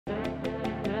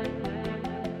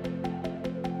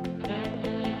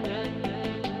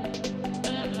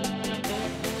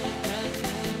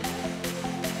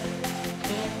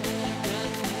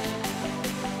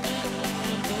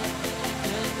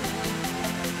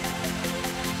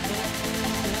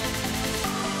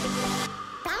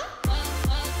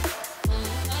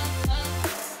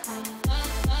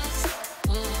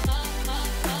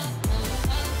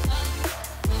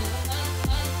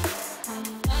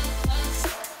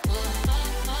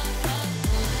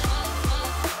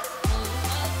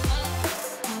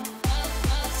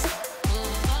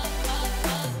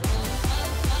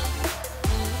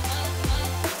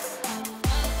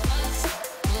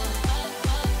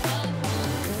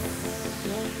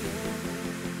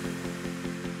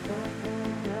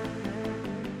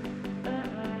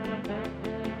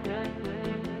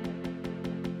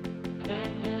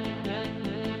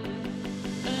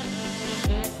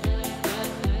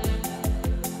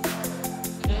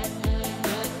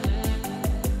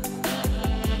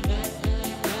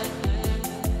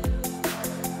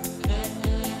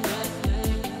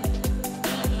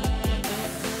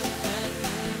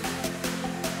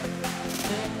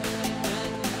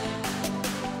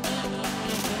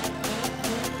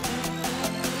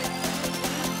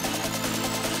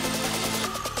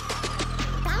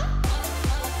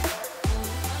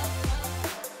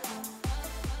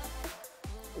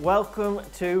welcome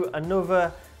to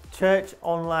another Church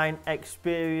Online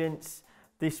experience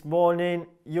this morning.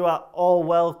 You are all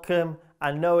welcome.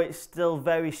 I know it's still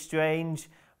very strange,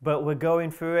 but we're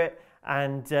going through it,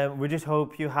 and we just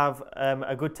hope you have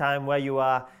a good time where you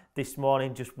are this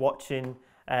morning just watching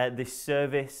this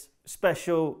service.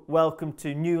 Special welcome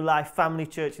to New Life Family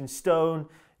Church in Stone.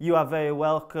 You are very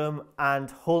welcome, and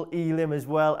Hull Elim as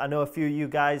well. I know a few of you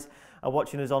guys are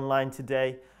watching us online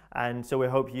today, and so we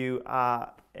hope you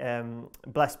are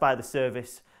blessed by the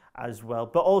service as well.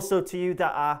 But also to you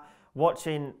that are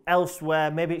watching elsewhere,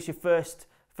 maybe it's your first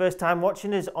time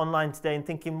watching us online today and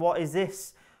thinking, what is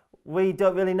this? We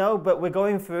don't really know, but we're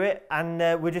going through it,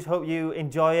 and we just hope you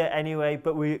enjoy it anyway.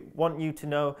 But we want you to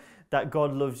know that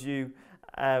God loves you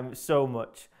so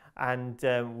much, and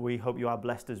we hope you are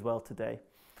blessed as well today.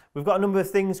 We've got a number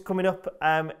of things coming up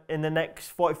in the next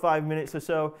 45 minutes or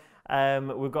so.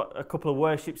 We've got a couple of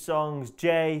worship songs.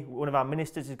 Jay, one of our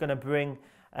ministers, is going to bring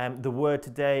the word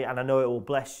today, and I know it will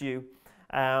bless you.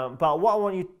 But what I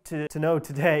want you to know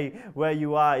today, where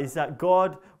you are, is that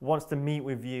God wants to meet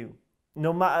with you.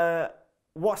 No matter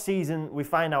what season we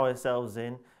find ourselves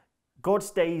in, God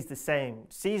stays the same.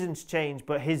 Seasons change,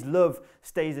 but His love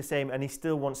stays the same, and He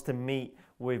still wants to meet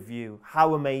with you.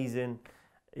 How amazing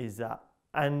is that?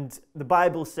 And the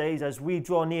Bible says, as we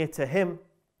draw near to Him,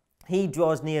 He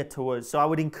draws near to us. So I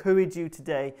would encourage you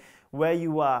today, where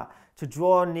you are, to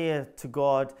draw near to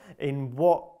God in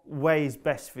what way is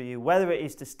best for you. Whether it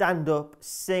is to stand up,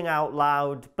 sing out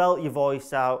loud, belt your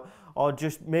voice out, or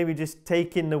maybe just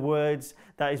take in the words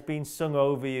that is being sung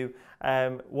over you.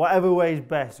 Whatever way is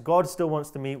best, God still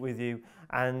wants to meet with you,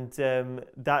 and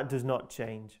that does not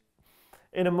change.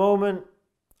 In a moment,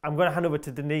 I'm going to hand over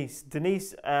to Denise.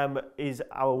 Denise is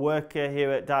our worker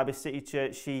here at Derby City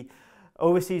Church. She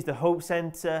oversees the Hope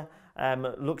Centre,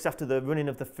 looks after the running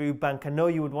of the food bank. I know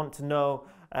you would want to know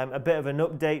a bit of an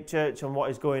update, church, on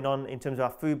what is going on in terms of our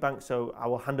food bank, so I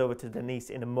will hand over to Denise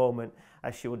in a moment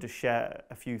as she will just share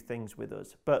a few things with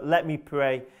us. But let me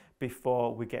pray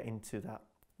before we get into that.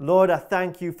 Lord, I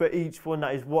thank you for each one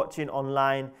that is watching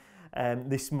online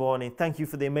this morning. Thank you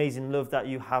for the amazing love that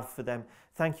you have for them.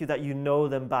 Thank you that you know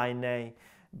them by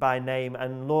name.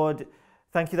 And Lord,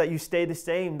 thank you that you stay the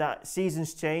same, that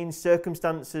seasons change,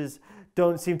 circumstances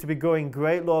don't seem to be going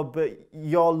great, Lord, but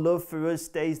your love for us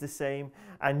stays the same,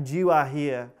 and you are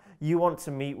here. You want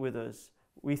to meet with us.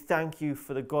 We thank you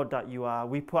for the God that you are.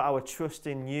 We put our trust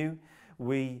in you.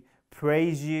 We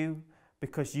praise you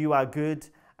because you are good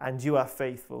and you are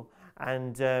faithful.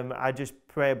 And I just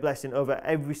pray a blessing over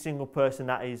every single person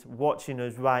that is watching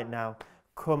us right now.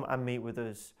 Come and meet with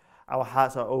us. Our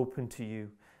hearts are open to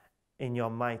you. In your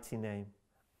mighty name.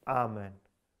 Amen.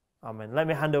 Amen. Let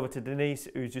me hand over to Denise,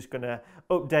 who's just going to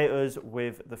update us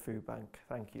with the food bank.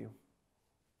 Thank you.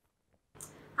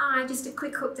 Hi, just a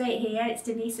quick update here. It's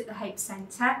Denise at the Hope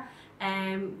Centre.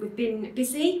 We've been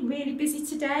busy, really busy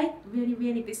today.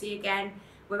 Really busy again.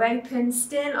 We're open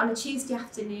still on a Tuesday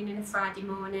afternoon and a Friday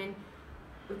morning.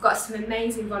 We've got some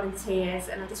amazing volunteers,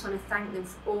 and I just want to thank them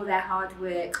for all their hard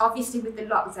work. Obviously with the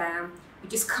lockdown, we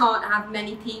just can't have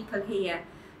many people here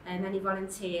and many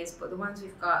volunteers, but the ones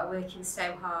we've got are working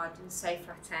so hard and so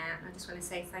flat out. I just want to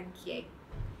say thank you.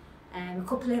 A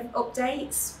couple of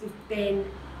updates. We've been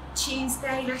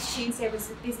last Tuesday was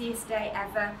the busiest day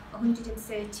ever,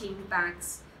 113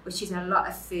 bags, which is a lot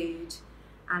of food.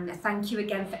 And thank you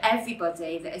again for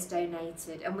everybody that has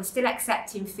donated. And we're still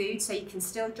accepting food, so you can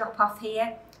still drop off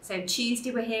here. So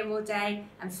Tuesday we're here all day,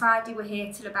 and Friday we're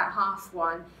here till about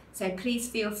 1:30. So please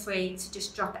feel free to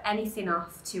just drop anything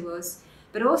off to us.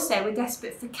 But also we're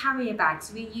desperate for carrier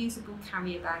bags, reusable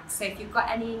carrier bags. So if you've got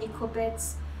any in your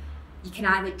cupboards, you can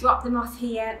either drop them off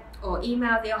here or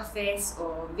email the office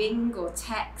or ring or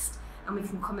text, and we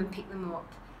can come and pick them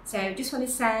up. So just want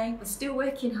to say we're still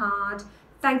working hard.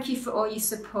 Thank you for all your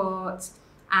support,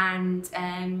 and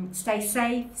stay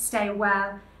safe, stay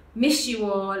well. Miss you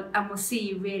all, and we'll see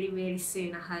you really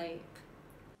soon, I hope.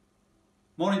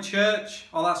 Morning, church.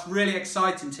 Oh, that's really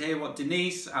exciting to hear what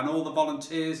Denise and all the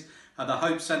volunteers at the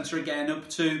Hope Centre are getting up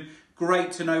to.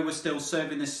 Great to know we're still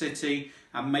serving the city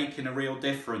and making a real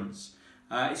difference.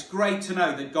 It's great to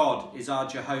know that God is our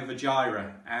Jehovah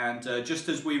Jireh, and just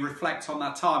as we reflect on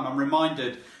that time, I'm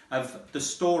reminded of the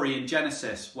story in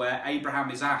Genesis where Abraham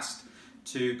is asked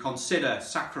to consider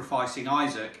sacrificing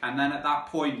Isaac, and then at that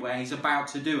point where he's about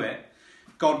to do it,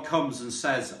 God comes and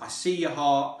says, I see your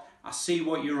heart, I see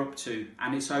what you're up to,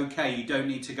 and it's okay, you don't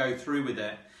need to go through with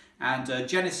it. And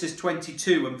Genesis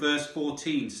 22 and verse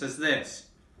 14 says this: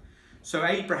 So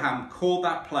Abraham called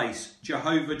that place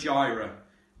Jehovah Jireh,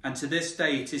 and to this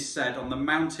day it is said, on the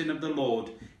mountain of the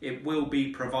Lord it will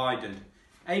be provided.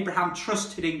 Abraham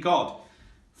trusted in God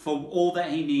for all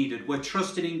that he needed. We're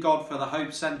trusting in God for the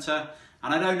Hope Centre.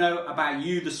 And I don't know about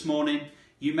you this morning,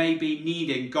 you may be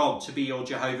needing God to be your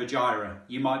Jehovah Jireh.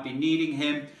 You might be needing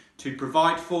him to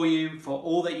provide for you for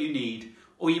all that you need.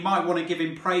 Or you might want to give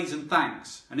him praise and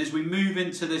thanks. And as we move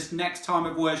into this next time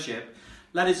of worship,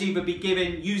 let us either be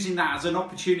using that as an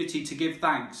opportunity to give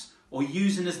thanks, or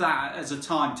using that as a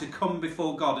time to come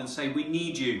before God and say, we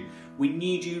need you. We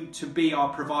need you to be our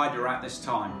provider at this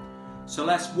time. So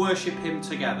let's worship him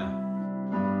together.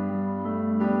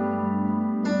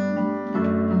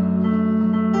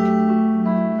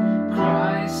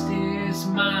 Christ is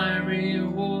my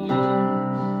reward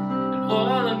and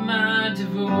all of my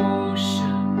devotion.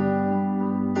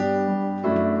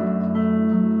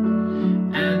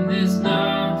 And there's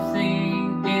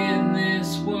nothing in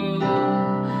this world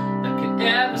that could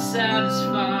ever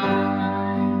satisfy.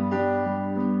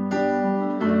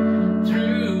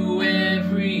 Through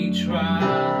every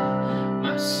trial,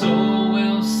 my soul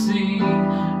will sing,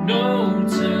 no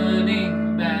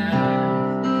turning back.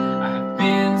 I've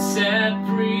been set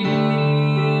free.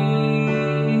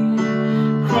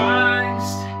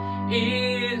 Christ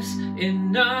is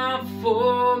enough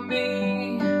for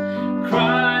me.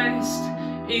 Christ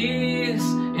is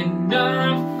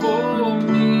enough for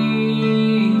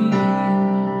me.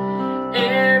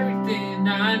 Everything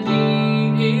I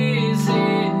need is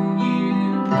in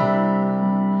you.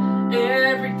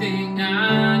 Everything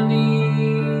I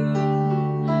need.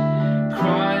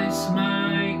 Christ,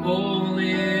 my all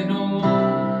in all,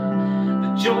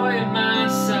 the joy of my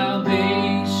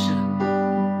salvation.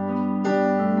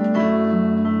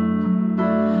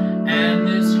 And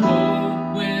this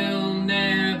hope will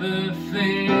never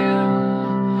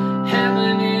fail.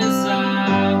 Heaven is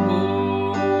our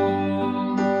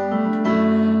home.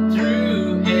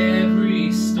 Through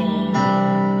every storm,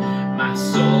 my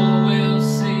soul will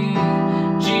sing,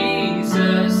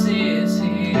 Jesus is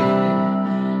here.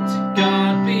 To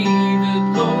God be the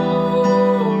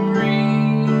glory.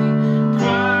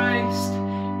 Christ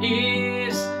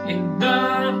is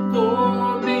enough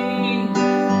for me.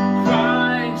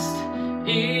 Christ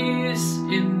is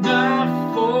enough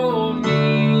for me.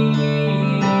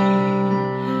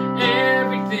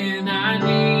 Everything I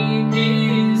need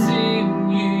is in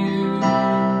you.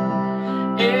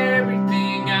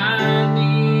 Everything I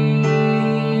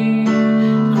need.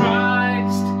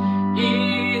 Christ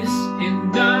is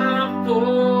enough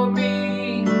for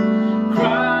me.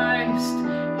 Christ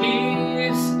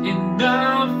is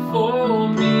enough for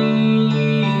me.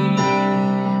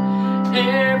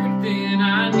 Everything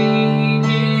I need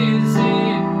is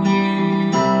in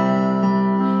you.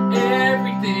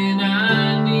 Everything I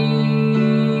need.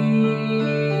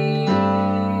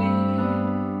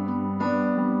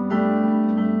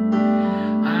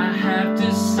 I have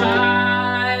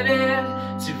decided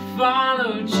to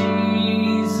follow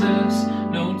Jesus.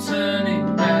 No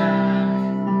turning back.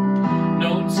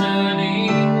 No turning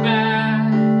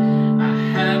back. I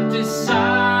have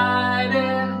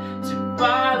decided to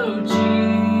follow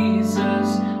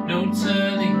Jesus. No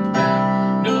turning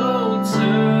back. No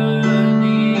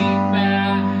turning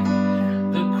back.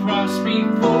 The cross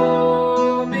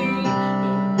before me,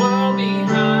 the world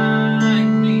behind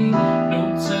me. No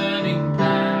turning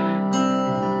back.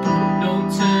 No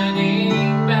turning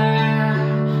back.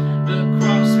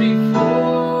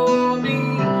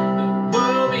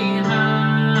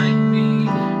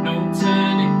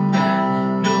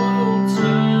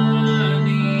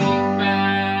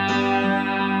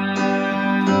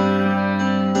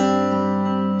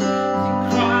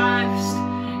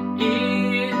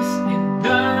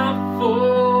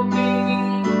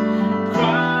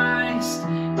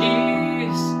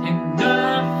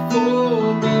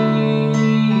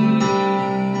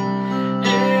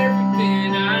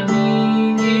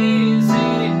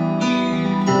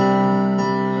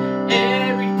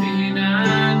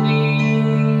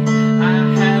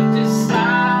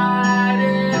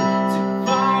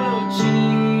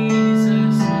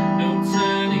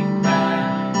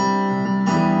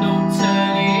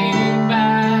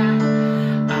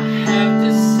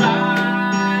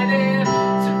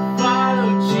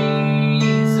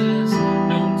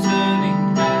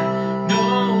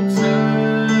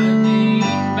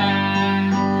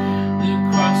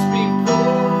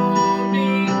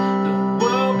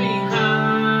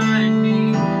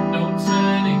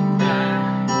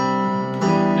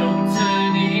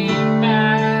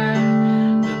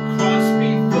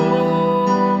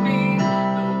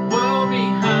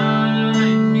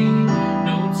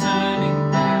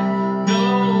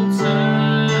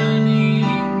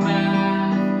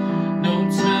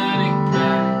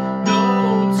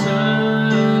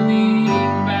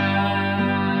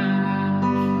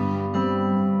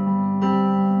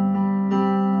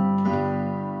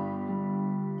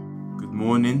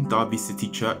 Derby City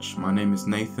Church. My name is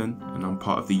Nathan and I'm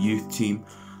part of the youth team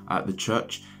at the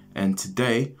church. And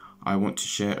today I want to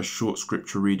share a short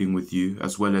scripture reading with you,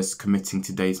 as well as committing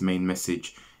today's main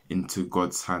message into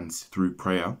God's hands through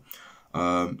prayer.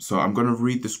 So I'm going to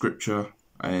read the scripture,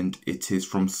 and it is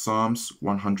from Psalms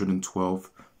 112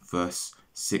 verse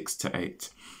 6 to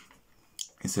 8.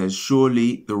 It says,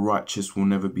 "Surely the righteous will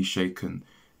never be shaken.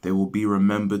 They will be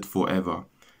remembered forever.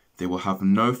 They will have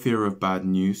no fear of bad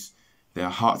news. Their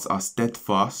hearts are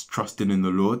steadfast, trusting in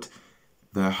the Lord.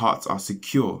 Their hearts are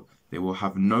secure. They will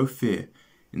have no fear.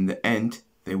 In the end,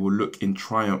 they will look in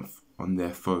triumph on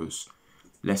their foes."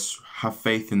 Let's have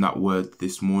faith in that word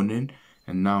this morning.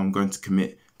 And now I'm going to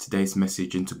commit today's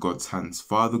message into God's hands.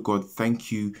 Father God,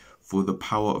 thank you for the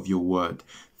power of your word.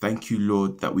 Thank you,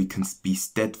 Lord, that we can be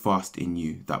steadfast in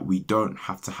you, that we don't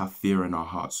have to have fear in our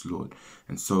hearts, Lord.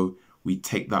 And so we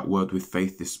take that word with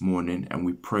faith this morning, and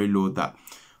we pray, Lord, that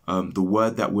the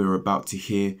word that we're about to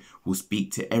hear will speak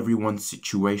to everyone's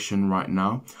situation right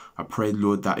now. I pray,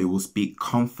 Lord, that it will speak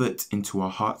comfort into our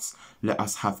hearts. Let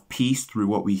us have peace through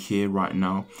what we hear right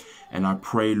now. And I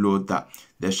pray, Lord, that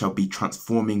there shall be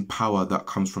transforming power that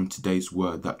comes from today's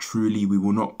word, that truly we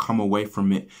will not come away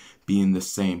from it being the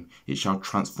same. It shall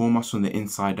transform us from the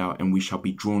inside out, and we shall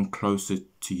be drawn closer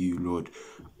to you, Lord,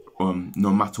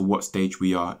 no matter what stage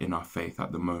we are in our faith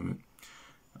at the moment.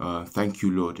 Thank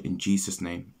you, Lord. In Jesus'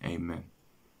 name, amen.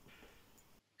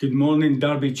 Good morning,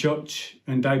 Derby Church,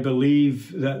 and I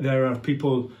believe that there are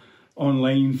people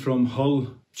online from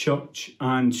Hull Church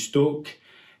and Stoke.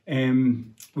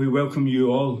 We welcome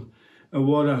you all. And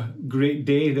what a great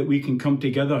day that we can come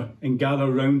together and gather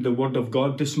around the Word of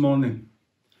God this morning.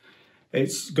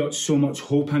 It's got so much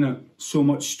hope in it, so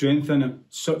much strength in it,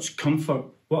 such comfort.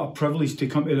 What a privilege to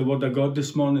come to the Word of God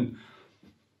this morning.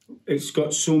 It's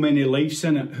got so many lives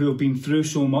in it who have been through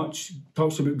so much. It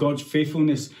talks about God's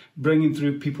faithfulness, bringing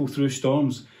through people through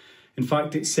storms. In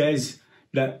fact, it says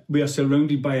that we are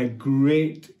surrounded by a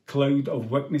great cloud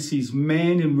of witnesses,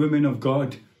 men and women of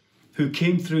God, who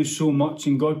came through so much,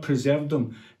 and God preserved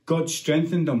them. God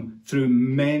strengthened them through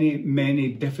many,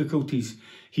 many difficulties.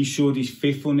 He showed his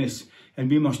faithfulness, and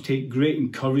we must take great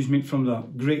encouragement from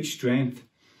that, great strength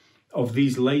of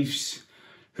these lives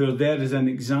who are there as an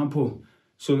example,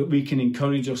 so that we can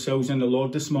encourage ourselves in the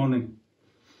Lord this morning.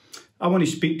 I want to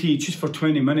speak to you just for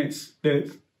 20 minutes.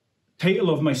 The title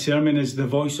of my sermon is The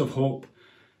Voice of Hope.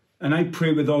 And I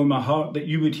pray with all my heart that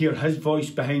you would hear his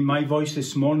voice behind my voice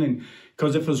this morning.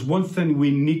 Because if there's one thing we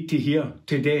need to hear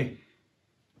today,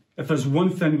 if there's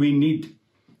one thing we need,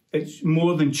 it's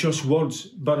more than just words,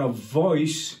 but a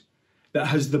voice that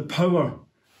has the power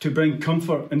to bring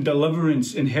comfort and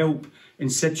deliverance and help in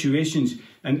situations.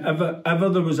 And ever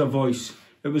there was a voice,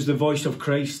 it was the voice of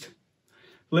Christ.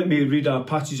 Let me read a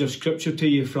passage of scripture to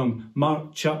you from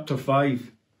Mark chapter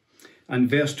 5 and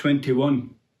verse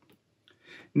 21.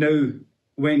 "Now,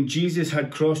 when Jesus had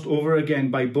crossed over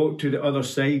again by boat to the other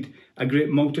side, a great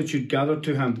multitude gathered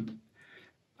to him,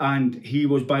 and he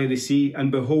was by the sea.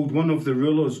 And behold, one of the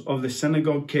rulers of the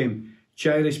synagogue came,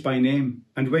 Jairus by name.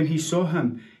 And when he saw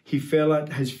him, he fell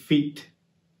at his feet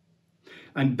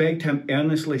and begged him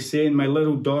earnestly, saying, My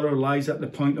little daughter lies at the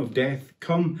point of death.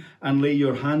 Come and lay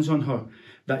your hands on her,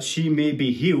 that she may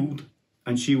be healed,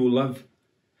 and she will live.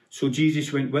 So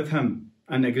Jesus went with him,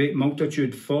 and a great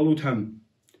multitude followed him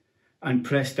and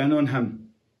pressed in on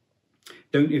him."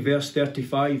 Down to verse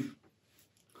 35.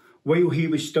 "While he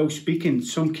was still speaking,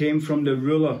 some came from the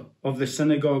ruler of the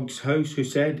synagogue's house, who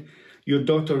said, Your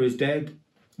daughter is dead.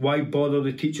 Why bother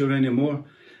the teacher anymore?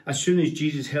 As soon as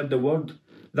Jesus heard the word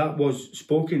that was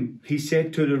spoken, he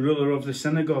said to the ruler of the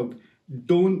synagogue,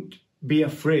 Don't be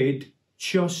afraid,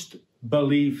 just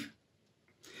believe.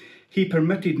 He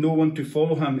permitted no one to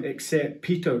follow him except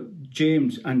Peter,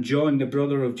 James, and John, the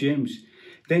brother of James.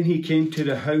 Then he came to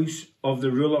the house of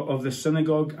the ruler of the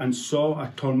synagogue and saw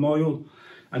a turmoil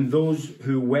and those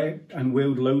who wept and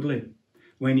wailed loudly.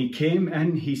 When he came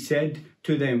in, he said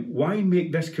to them, Why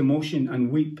make this commotion and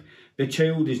weep? The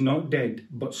child is not dead,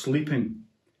 but sleeping.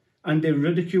 And they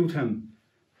ridiculed him.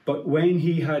 But when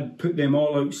he had put them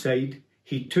all outside,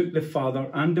 he took the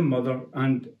father and the mother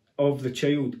and of the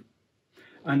child,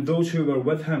 and those who were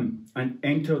with him, and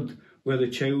entered where the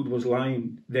child was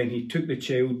lying. Then he took the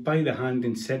child by the hand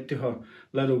and said to her,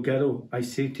 Little girl, I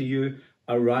say to you,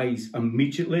 arise.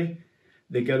 Immediately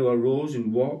the girl arose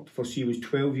and walked, for she was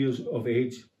 12 years of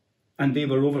age. And they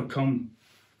were overcome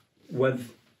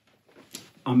with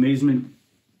amazement.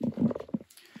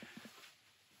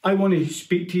 I want to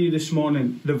speak to you this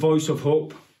morning, the voice of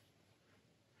hope.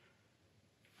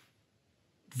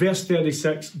 Verse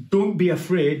 36, don't be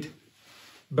afraid,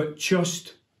 but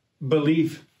just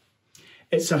believe.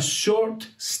 It's a short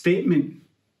statement.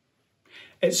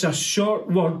 It's a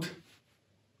short word.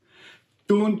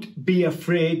 Don't be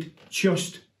afraid,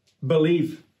 just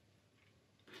believe.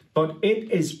 But it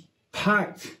is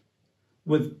packed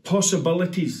with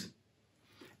possibilities.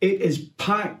 It is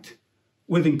packed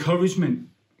with encouragement.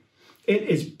 It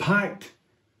is packed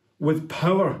with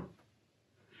power.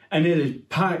 And it is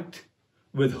packed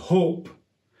with hope.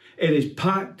 It is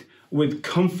packed with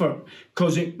comfort,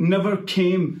 because it never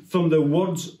came from the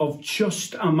words of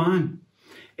just a man.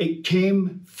 It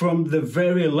came from the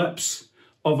very lips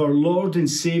of our Lord and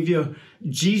Saviour,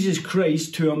 Jesus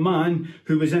Christ, to a man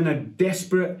who was in a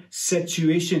desperate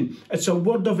situation. It's a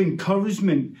word of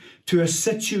encouragement to a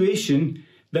situation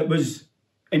that was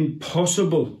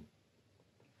impossible.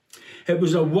 It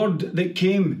was a word that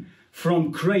came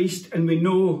from Christ, and we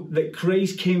know that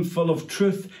Christ came full of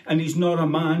truth, and he's not a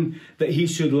man that he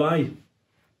should lie.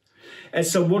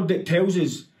 It's a word that tells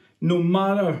us no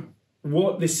matter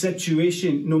what the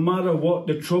situation, no matter what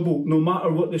the trouble, no matter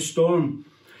what the storm,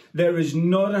 there is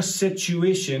not a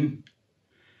situation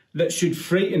that should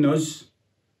frighten us,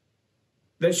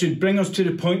 that should bring us to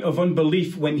the point of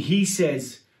unbelief when he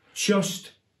says,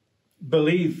 just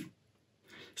believe.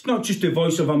 It's not just the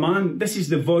voice of a man, this is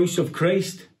the voice of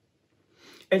Christ.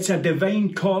 It's a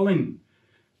divine calling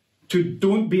to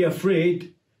don't be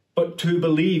afraid, but to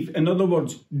believe. In other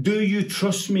words, do you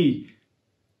trust me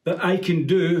that I can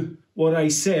do what I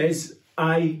says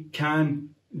I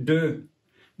can do?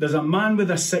 There's a man with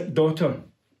a sick daughter,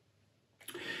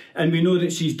 and we know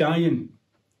that she's dying.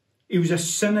 He was a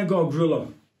synagogue ruler,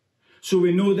 so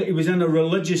we know that he was in a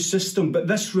religious system, but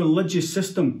this religious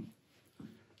system,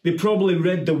 they probably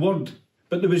read the word,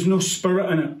 but there was no spirit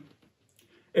in it.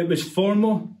 It was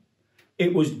formal,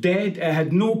 it was dead, it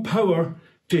had no power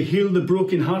to heal the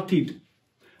brokenhearted,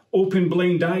 open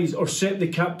blind eyes, or set the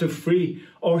captive free,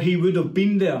 or he would have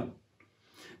been there.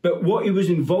 But what he was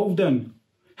involved in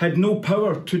had no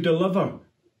power to deliver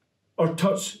or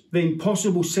touch the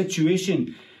impossible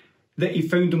situation that he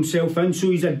found himself in.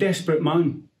 So he's a desperate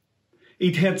man.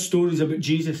 He'd heard stories about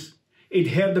Jesus. He'd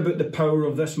heard about the power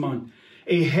of this man.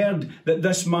 He heard that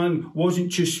this man wasn't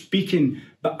just speaking,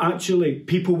 but actually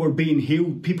people were being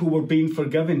healed, people were being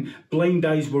forgiven, blind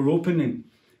eyes were opening.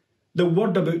 The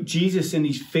word about Jesus and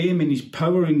his fame and his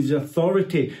power and his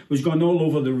authority was going all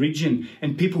over the region,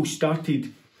 and people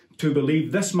started to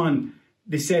believe. This man,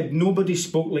 they said, nobody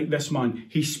spoke like this man.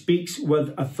 He speaks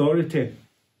with authority.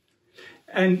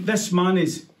 And this man,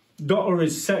 his daughter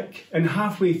is sick, and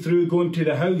halfway through going to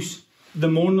the house, the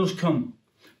mourners come.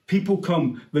 People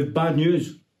come with bad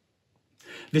news.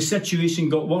 The situation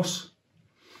got worse.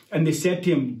 And they said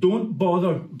to him, don't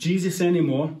bother Jesus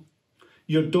anymore.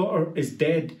 Your daughter is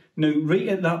dead. Now, right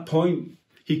at that point,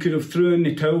 he could have thrown in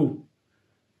the towel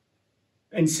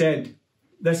and said,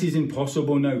 this is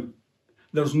impossible now.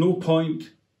 There's no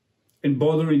point in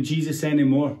bothering Jesus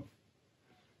anymore.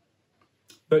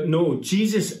 But no,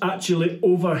 Jesus actually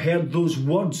overheard those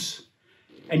words,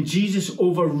 and Jesus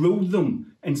overruled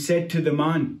them and said to the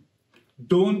man,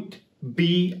 don't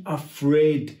be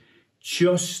afraid,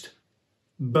 just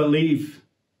believe.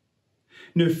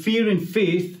 Now, fear and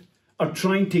faith are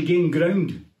trying to gain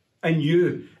ground in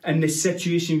you in the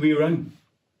situation we're in.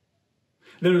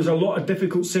 There is a lot of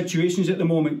difficult situations at the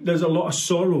moment. There's a lot of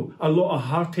sorrow, a lot of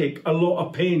heartache, a lot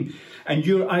of pain. And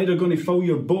you're either going to fill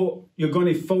your boat, you're going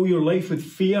to fill your life with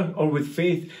fear or with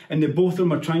faith. And the both of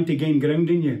them are trying to gain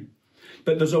ground in you.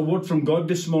 But there's a word from God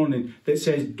this morning that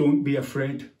says, don't be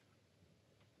afraid.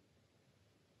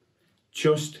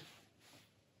 Just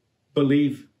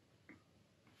believe.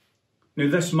 Now,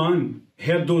 this man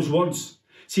heard those words.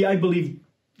 See, I believe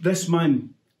this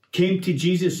man came to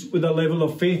Jesus with a level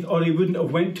of faith, or he wouldn't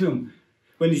have went to him.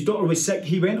 When his daughter was sick,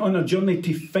 he went on a journey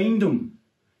to find him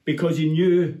because he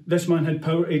knew this man had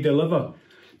power to deliver.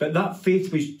 But that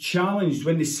faith was challenged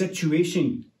when the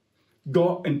situation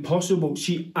got impossible.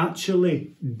 She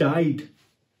actually died.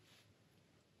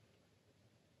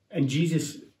 And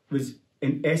Jesus was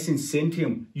in essence saying to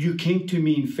him, you came to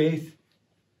me in faith.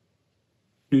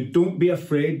 Now, don't be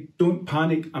afraid. Don't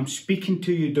panic. I'm speaking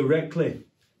to you directly.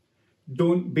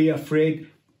 Don't be afraid.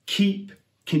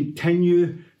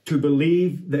 Continue to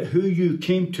believe that who you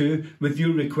came to with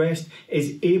your request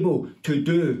is able to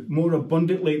do more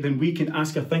abundantly than we can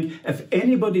ask or think. If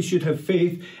anybody should have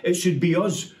faith, it should be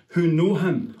us who know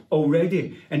him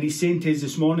already. And he's saying to us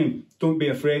this morning, don't be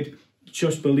afraid,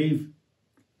 just believe.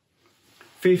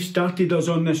 Faith started us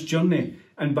on this journey,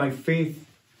 and by faith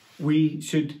we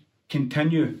should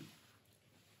continue.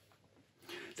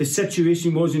 The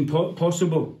situation was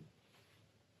impossible.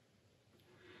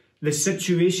 The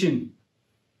situation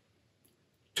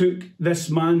took this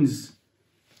man's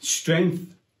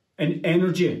strength and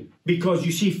energy. Because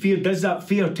you see, fear does that.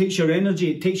 Fear takes your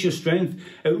energy, it takes your strength,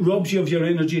 it robs you of your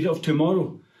energy of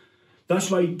tomorrow. That's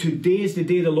why today is the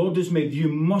day the Lord has made. You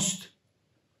must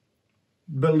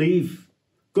believe.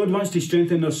 God wants to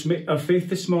strengthen our faith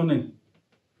this morning.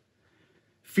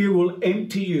 Fear will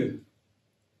empty you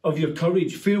of your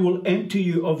courage. Fear will empty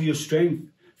you of your strength.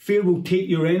 Fear will take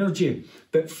your energy.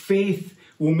 But faith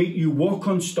will make you walk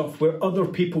on stuff where other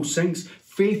people sink.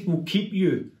 Faith will keep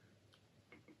you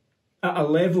at a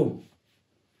level.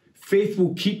 Faith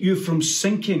will keep you from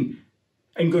sinking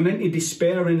and going into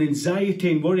despair and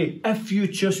anxiety and worry. If you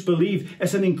just believe,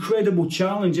 it's an incredible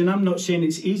challenge, and I'm not saying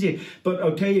it's easy, but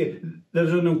I'll tell you,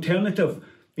 there's an alternative.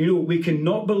 You know, we can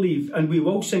not believe and we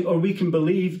will sink, or we can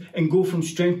believe and go from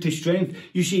strength to strength.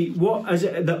 You see, what is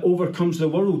it that overcomes the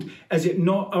world? Is it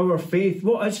not our faith?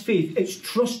 What is faith? It's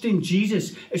trusting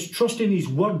Jesus. It's trusting his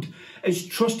word. It's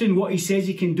trusting what he says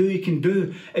he can do, he can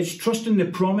do. It's trusting the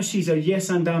promises are yes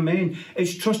and amen.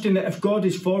 It's trusting that if God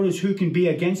is for us, who can be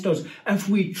against us? If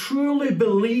we truly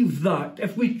believe that,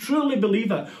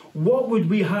 what would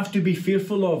we have to be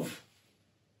fearful of?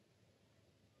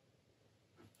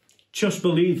 Just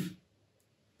believe.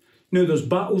 Now, there's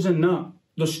battles in that.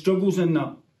 There's struggles in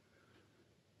that.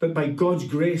 But by God's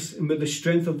grace and with the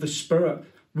strength of the Spirit,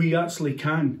 we actually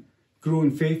can grow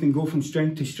in faith and go from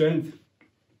strength to strength.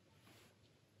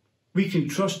 We can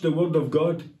trust the Word of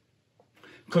God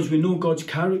because we know God's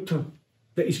character,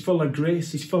 that he's full of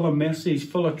grace, he's full of mercy, he's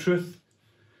full of truth,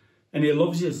 and he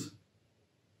loves us.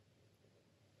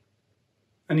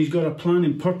 And he's got a plan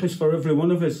and purpose for every one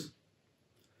of us.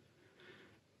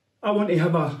 I want to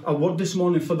have a word this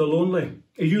morning for the lonely.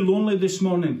 Are you lonely this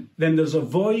morning? Then there's a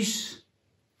voice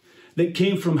that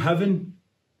came from heaven,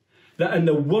 that in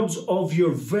the words of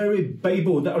your very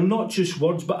Bible, that are not just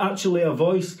words, but actually a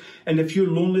voice. And if you're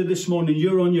lonely this morning,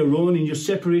 you're on your own and you're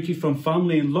separated from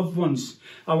family and loved ones,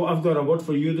 I've got a word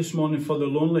for you this morning for the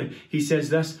lonely. He says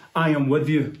this: I am with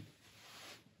you.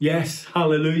 Yes,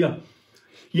 hallelujah.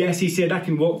 Yes, he said, I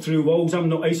can walk through walls. I'm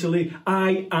not isolated.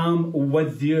 I am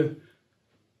with you.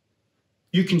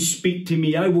 You can speak to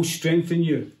me. I will strengthen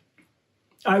you.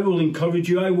 I will encourage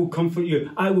you. I will comfort you.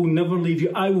 I will never leave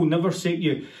you. I will never forsake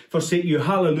you.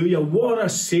 Hallelujah. What a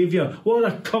Saviour. What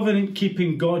a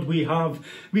covenant-keeping God we have.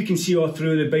 We can see all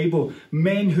through the Bible.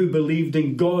 Men who believed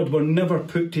in God were never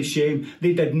put to shame.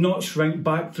 They did not shrink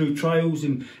back through trials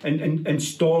and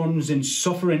storms and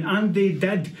suffering. And they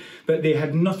did. But they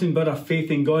had nothing but a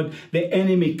faith in God. The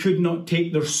enemy could not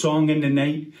take their song in the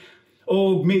night.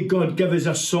 Oh, may God give us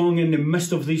a song in the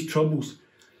midst of these troubles.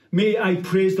 May I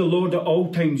praise the Lord at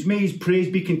all times. May his praise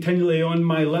be continually on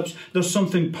my lips. There's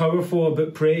something powerful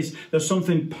about praise. There's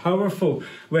something powerful.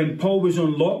 When Paul was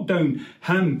on lockdown,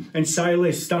 him and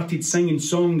Silas started singing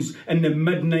songs in the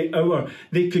midnight hour.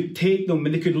 They could take them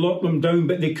and they could lock them down,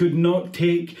 but they could not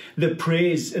take the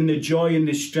praise and the joy and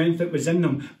the strength that was in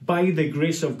them by the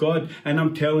grace of God. And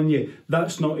I'm telling you,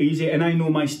 that's not easy. And I know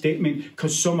my statement,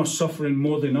 because some are suffering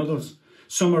more than others.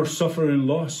 Some are suffering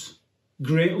loss,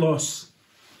 great loss.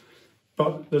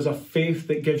 But there's a faith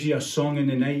that gives you a song in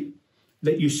the night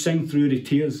that you sing through the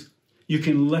tears. You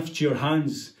can lift your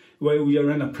hands while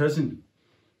you're in a prison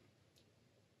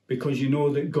because you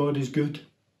know that God is good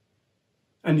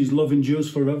and his love endures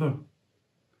forever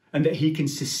and that he can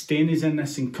sustain us in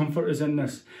this and comfort us in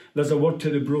this. There's a word to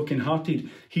the brokenhearted.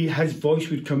 His voice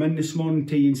would come in this morning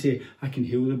to you and say, I can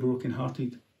heal the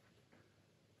brokenhearted.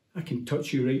 I can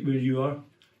touch you right where you are.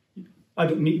 I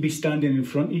don't need to be standing in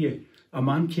front of you. A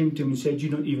man came to him and said, you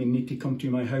don't even need to come to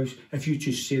my house. If you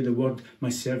just say the word, my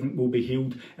servant will be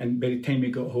healed. And by the time he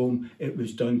got home, it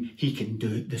was done. He can do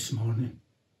it this morning.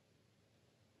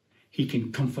 He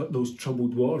can comfort those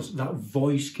troubled waters. That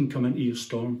voice can come into your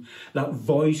storm. That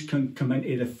voice can come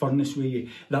into the furnace with you.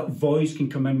 That voice can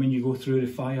come in when you go through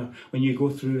the fire, when you go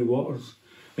through the waters,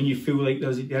 when you feel like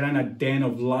you're in a den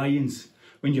of lions.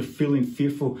 When you're feeling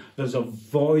fearful, there's a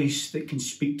voice that can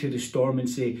speak to the storm and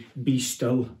say, be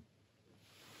still.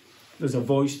 There's a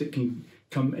voice that can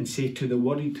come and say to the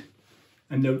worried.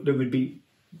 And there would be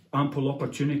ample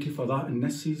opportunity for that in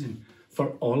this season, for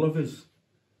all of us.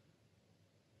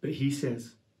 But he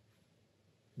says,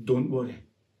 don't worry.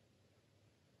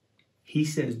 He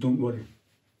says, don't worry.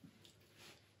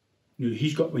 Now,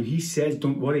 when he says,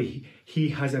 don't worry, he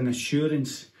has an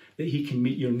assurance that he can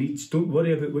meet your needs. Don't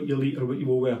worry about what you'll eat or what you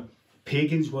will wear.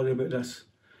 Pagans worry about this.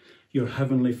 Your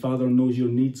heavenly Father knows your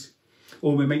needs.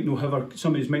 Oh,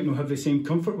 some of us might not have the same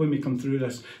comfort when we come through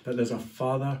this, but there's a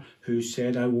Father who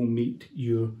said, I will meet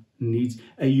your needs.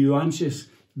 Are you anxious?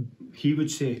 He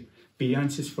would say, be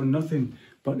anxious for nothing,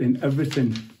 but in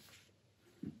everything,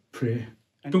 pray.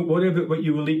 And don't worry about what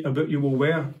you will eat, about you will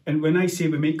wear. And when I say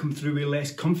we may come through with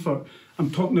less comfort,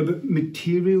 I'm talking about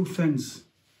material things,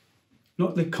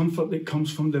 not the comfort that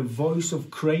comes from the voice of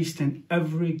Christ in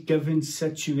every given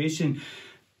situation.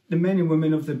 The men and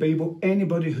women of the Bible,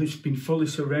 anybody who's been fully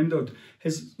surrendered,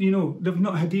 has, they've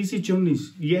not had easy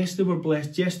journeys. Yes, they were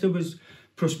blessed. Yes, there was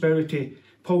prosperity.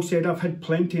 Paul said, I've had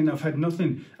plenty and I've had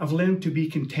nothing. I've learned to be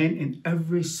content in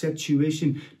every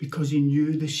situation because he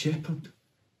knew the shepherd.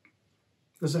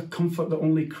 There's a comfort that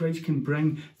only Christ can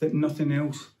bring, that nothing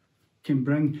else can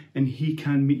bring, and he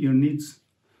can meet your needs.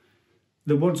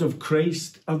 The words of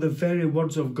Christ are the very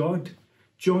words of God.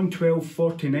 John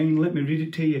 12:49, let me read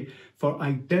it to you. For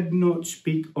I did not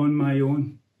speak on my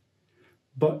own,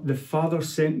 but the Father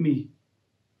sent me,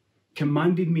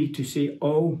 commanded me to say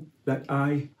all that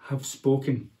I have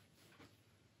spoken.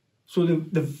 So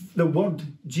the word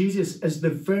Jesus is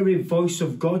the very voice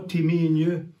of God to me and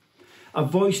you. A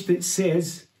voice that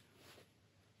says,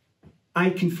 I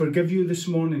can forgive you this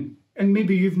morning. And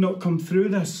maybe you've not come through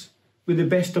this with the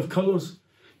best of colours.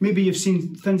 Maybe you've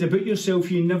seen things about yourself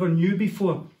you never knew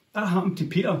before. That happened to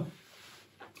Peter.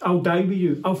 I'll die with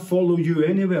you. I'll follow you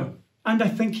anywhere. And I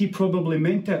think he probably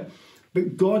meant it.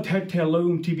 But God had to allow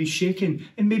him to be shaken.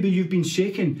 And maybe you've been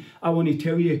shaken. I want to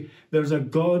tell you, there's a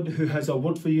God who has a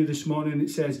word for you this morning. It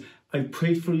says, I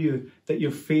prayed for you that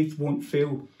your faith won't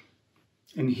fail.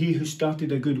 And he who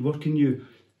started a good work in you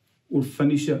will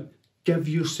finish it. Give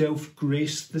yourself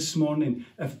grace this morning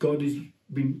if God has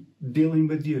been dealing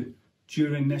with you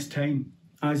during this time,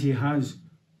 as he has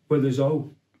with us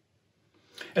all.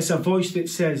 It's a voice that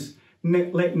says,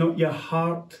 let not your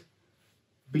heart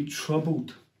be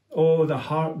troubled. Oh, the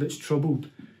heart that's troubled.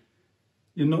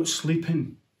 You're not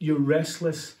sleeping, you're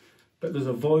restless, but there's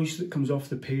a voice that comes off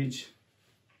the page.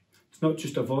 It's not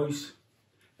just a voice,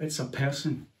 it's a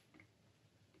person.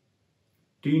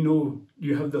 Do you know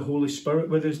you have the Holy Spirit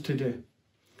with us today?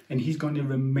 And he's going to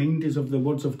remind us of the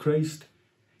words of Christ.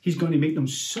 He's going to make them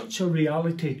such a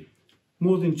reality.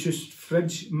 More than just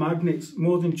fridge magnets,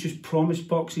 more than just promise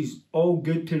boxes, all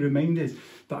good to remind us,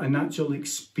 but an actual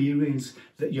experience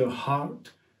that your heart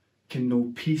can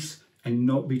know peace and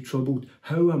not be troubled.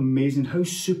 How amazing, how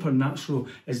supernatural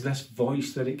is this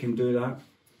voice that it can do that?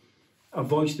 A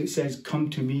voice that says, come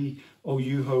to me, all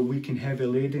you who are weak and heavy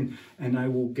laden, and I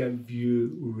will give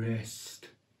you rest.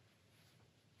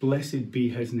 Blessed be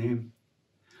his name.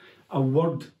 A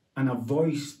word and a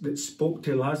voice that spoke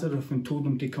to Lazarus and told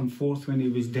him to come forth when he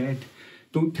was dead.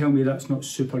 Don't tell me that's not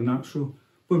supernatural.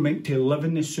 We're meant to live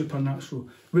in the supernatural.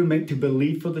 We're meant to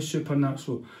believe for the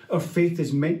supernatural. Our faith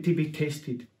is meant to be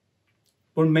tested.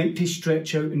 We're meant to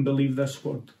stretch out and believe this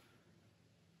word.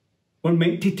 We're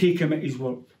meant to take him at his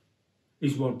word.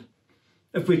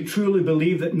 If we truly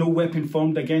believe that no weapon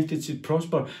formed against us should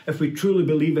prosper, if we truly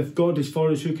believe if God is for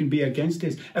us, who can be against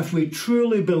us? If we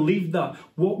truly believe that,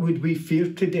 what would we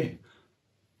fear today?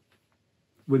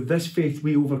 With this faith,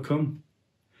 we overcome.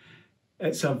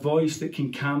 It's a voice that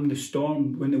can calm the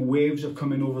storm when the waves are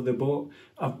coming over the boat.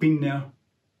 I've been there.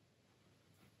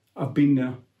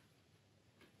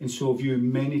 And so have you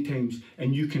many times.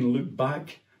 And you can look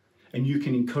back and you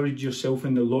can encourage yourself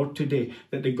in the Lord today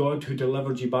that the God who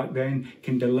delivered you back then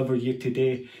can deliver you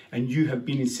today. And you have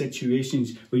been in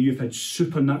situations where you've had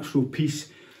supernatural peace.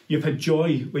 You've had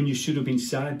joy when you should have been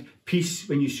sad, peace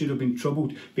when you should have been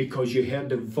troubled, because you heard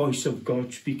the voice of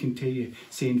God speaking to you,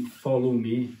 saying, follow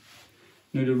me.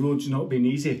 Now the road's not been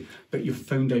easy, but you've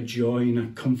found a joy and a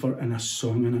comfort and a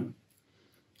song in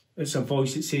it. It's a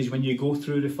voice that says, when you go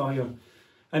through the fire,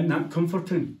 isn't that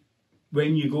comforting?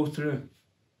 When you go through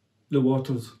the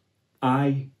waters,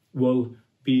 I will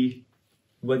be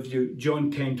with you.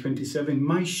 John 10:27.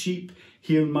 My sheep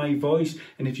hear my voice.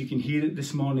 And if you can hear it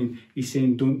this morning, he's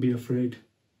saying, don't be afraid.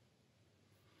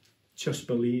 Just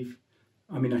believe.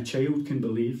 I mean, a child can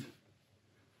believe.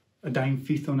 A dying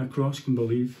thief on a cross can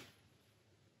believe.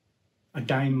 A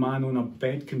dying man on a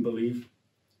bed can believe.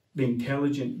 The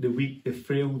intelligent, the weak, the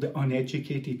frail, the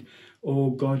uneducated.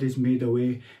 Oh, God has made a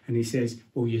way. And he says,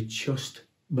 will you just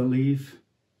believe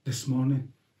this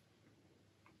morning?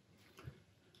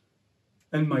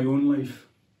 In my own life,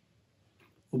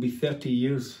 it will be 30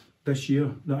 years this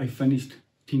year that I finished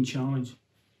Teen Challenge.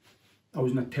 I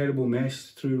was in a terrible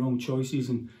mess through wrong choices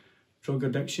and drug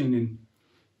addiction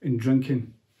and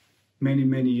drinking. Many,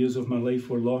 many years of my life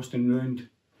were lost and ruined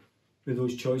with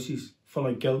those choices, full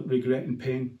of guilt, regret and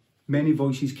pain. Many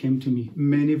voices came to me,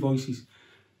 many voices,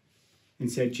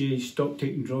 and said, Jay, stop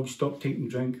taking drugs, stop taking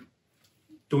drink.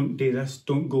 Don't do this,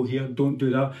 don't go here, don't do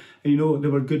that. And you know, they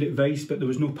were good advice, but there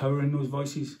was no power in those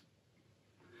voices.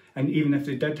 And even if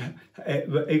they did,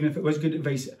 even if it was good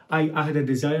advice, I had a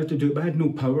desire to do it, but I had no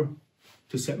power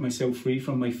to set myself free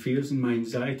from my fears and my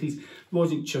anxieties. It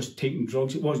wasn't just taking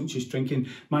drugs, it wasn't just drinking.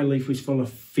 My life was full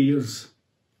of fears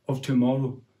of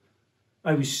tomorrow.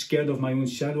 I was scared of my own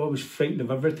shadow. I was frightened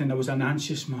of everything. I was an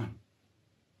anxious man.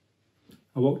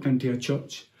 I walked into a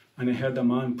church and I heard a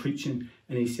man preaching,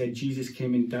 and he said Jesus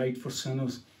came and died for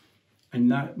sinners.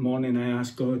 And that morning I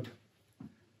asked God,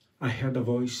 I heard a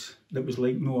voice that was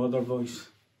like no other voice.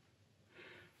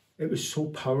 It was so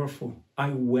powerful. I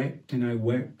wept and I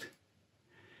wept.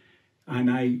 And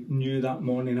I knew that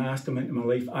morning, I asked him into my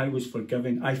life, I was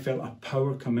forgiven. I felt a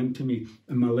power come into me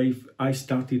in my life. I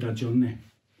started a journey.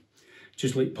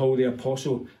 Just like Paul the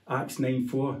Apostle, Acts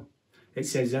 9:4, it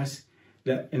says this,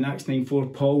 that in Acts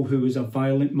 9:4, Paul, who was a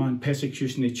violent man,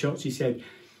 persecuting the church, he said,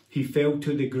 he fell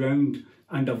to the ground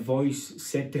and a voice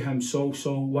said to him, Saul,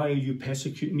 Saul, why are you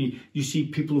persecuting me? You see,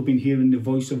 people have been hearing the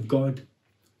voice of God.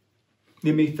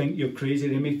 They may think you're crazy,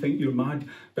 they may think you're mad,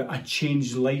 but a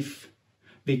changed life,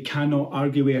 they cannot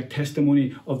argue with a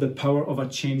testimony of the power of a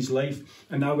changed life.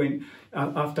 And I went,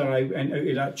 after I went out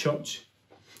of that church,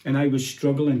 and I was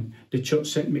struggling, the church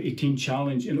sent me to Teen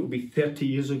Challenge, and it will be 30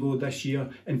 years ago this year,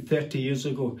 and 30 years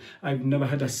ago, I've never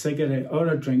had a cigarette or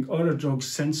a drink or a drug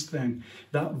since then.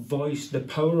 That voice, the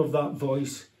power of that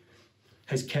voice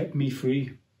has kept me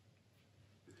free.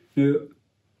 Now,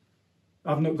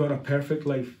 I've not got a perfect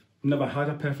life, never had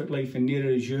a perfect life, and neither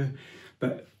is you,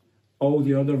 but all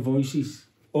the other voices,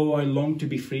 oh, I long to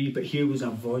be free, but here was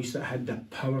a voice that had the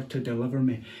power to deliver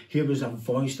me. Here was a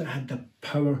voice that had the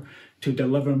power to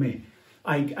deliver me.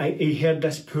 I heard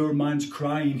this poor man's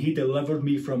cry, and he delivered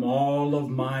me from all of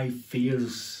my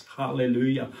fears.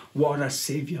 Hallelujah. What a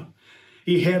saviour.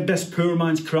 He heard this poor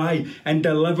man's cry and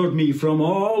delivered me from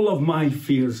all of my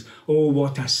fears. Oh,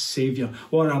 what a saviour.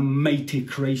 What a mighty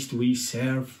Christ we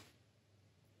serve.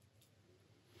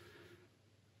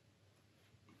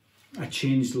 A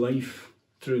changed life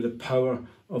through the power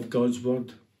of God's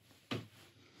word.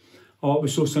 Oh, it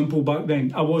was so simple back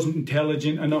then. I wasn't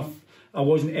intelligent enough. I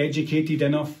wasn't educated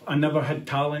enough. I never had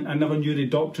talent. I never knew the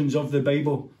doctrines of the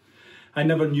Bible. I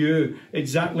never knew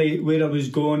exactly where I was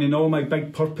going and all my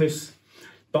big purpose.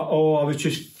 But oh, I was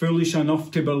just foolish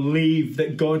enough to believe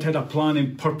that God had a plan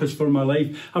and purpose for my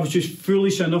life. I was just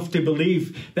foolish enough to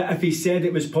believe that if he said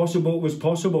it was possible, it was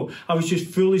possible. I was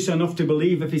just foolish enough to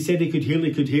believe if he said he could heal,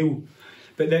 he could heal.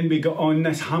 But then we got on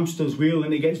this hamster's wheel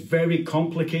and it gets very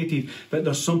complicated. But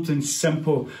there's something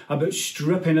simple about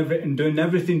stripping everything down,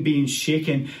 everything being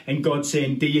shaken, and God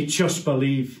saying, do you just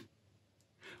believe?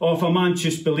 Oh, if a man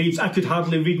just believes, I could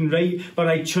hardly read and write, but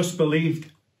I just believed.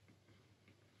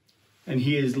 And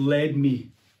he has led me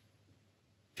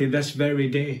to this very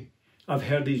day. I've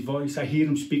heard his voice. I hear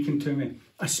him speaking to me.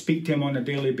 I speak to him on a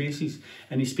daily basis,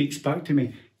 and he speaks back to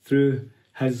me through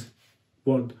his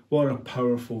word. What a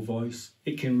powerful voice.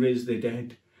 It can raise the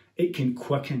dead. It can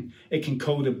quicken. It can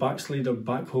call the backslider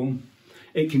back home.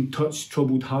 It can touch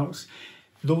troubled hearts.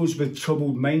 Those with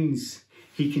troubled minds,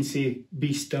 he can say,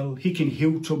 be still. He can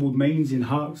heal troubled minds and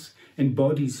hearts and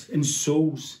bodies and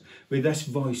souls with this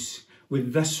voice,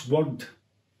 with this word.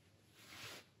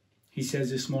 He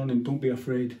says this morning, don't be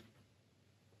afraid.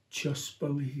 Just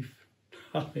believe.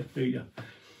 Hallelujah.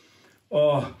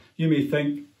 Oh, you may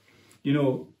think, you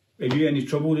know, are you in any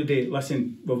trouble today?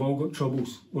 Listen, we've all got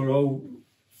troubles. We're all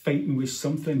fighting with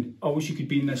something. I wish you could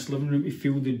be in this living room to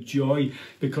feel the joy,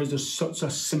 because there's such a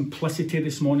simplicity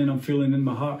this morning I'm feeling in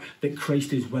my heart that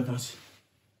Christ is with us.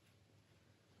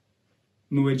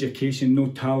 No education, no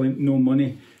talent, no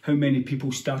money. How many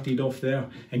people started off there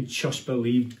and just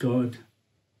believed God?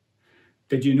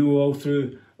 Did you know all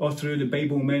through the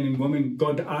Bible, men and women,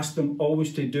 God asked them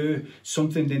always to do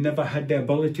something they never had the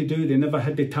ability to do, they never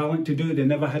had the talent to do, they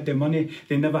never had the money,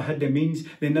 they never had the means,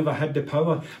 they never had the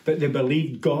power, but they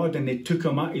believed God and they took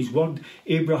him at his word.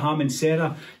 Abraham and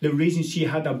Sarah, the reason she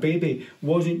had a baby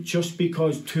wasn't just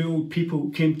because two old people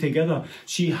came together.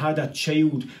 She had a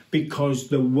child because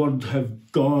the word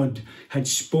of God had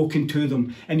spoken to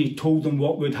them and he told them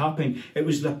what would happen. It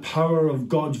was the power of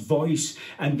God's voice,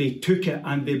 and they took it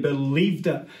and they believed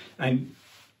it. And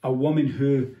a woman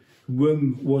whose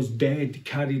womb was dead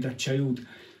carried a child,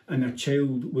 and a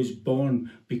child was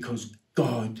born because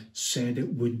God said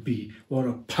it would be. What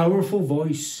a powerful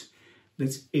voice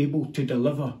that's able to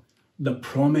deliver the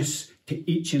promise to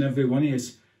each and every one of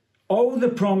us. All the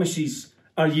promises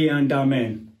are yea and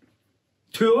amen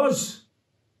to us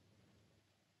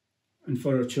and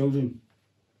for our children.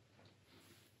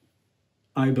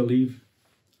 I believe.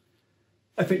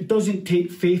 If it doesn't take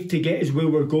faith to get us where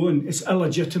we're going, it's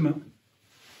illegitimate.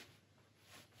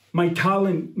 my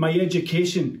talent, my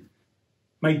education,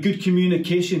 my good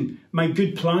communication, my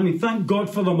good planning. Thank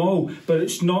God for them all, but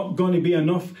it's not going to be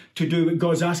enough to do what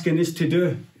God's asking us to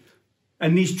do.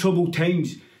 In these troubled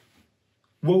times,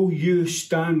 will you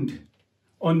stand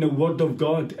on the word of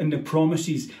God and the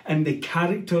promises and the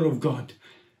character of God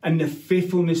and the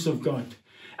faithfulness of God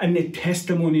and the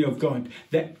testimony of God,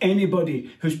 that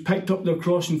anybody who's picked up their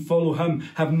cross and follow him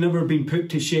have never been put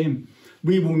to shame?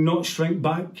 We will not shrink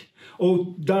back.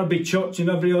 Oh, Derby Church and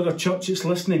every other church that's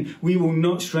listening, we will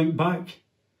not shrink back.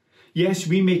 Yes,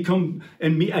 we may come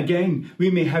and meet again. We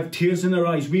may have tears in our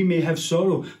eyes. We may have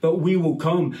sorrow, but we will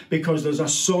come because there's a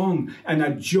song and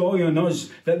a joy on us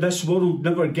that this world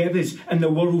never gave us, and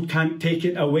the world can't take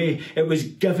it away. It was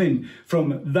given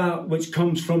from that which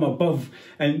comes from above.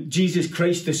 And Jesus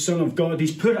Christ, the Son of God,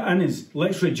 he's put it in us.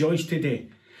 Let's rejoice today.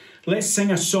 Let's sing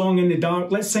a song in the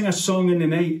dark. Let's sing a song in the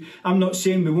night. I'm not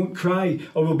saying we won't cry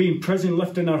or we'll be in prison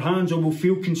lifting our hands or we'll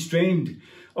feel constrained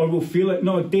or we'll feel it.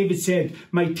 No, David said,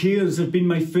 my tears have been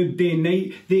my food day and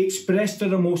night. They expressed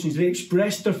their emotions. They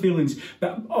expressed their feelings.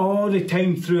 But all the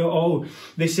time through it all,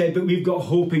 they said, but we've got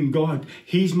hope in God.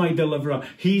 He's my deliverer.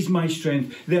 He's my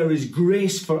strength. There is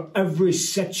grace for every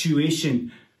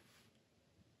situation.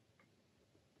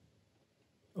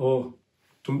 Oh,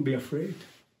 don't be afraid.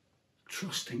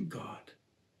 Trust in God.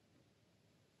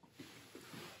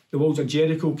 The walls of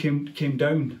Jericho came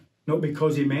down, not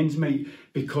because of men's might,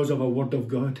 because of a word of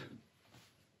God.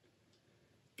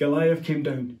 Goliath came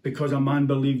down because a man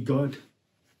believed God.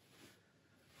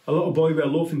 A little boy with a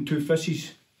loaf and 2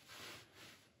 fishes.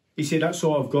 He said, that's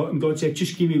all I've got. And God said,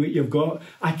 just give me what you've got.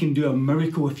 I can do a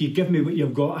miracle. If you give me what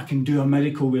you've got, I can do a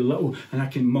miracle with little and I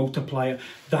can multiply it.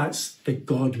 That's the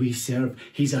God we serve.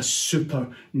 He's a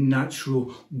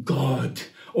supernatural God.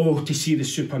 Oh, to see the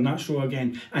supernatural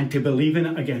again and to believe in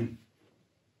it again.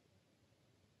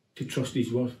 To trust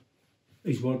his word.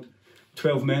 His word.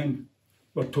 12 men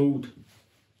were told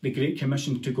the Great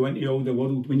Commission to go into all the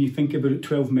world. When you think about it,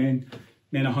 12 men,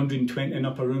 then 120 in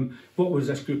upper room. What was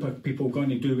this group of people going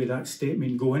to do with that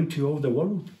statement? Go into all the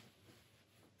world.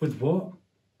 With what?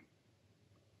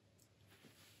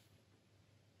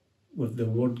 With the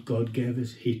word God gave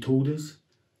us. He told us,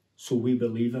 so we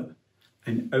believe it.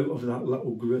 And out of that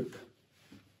little group,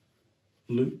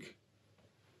 look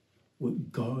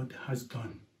what God has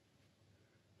done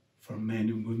for men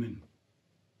and women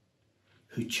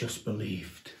who just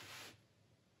believed.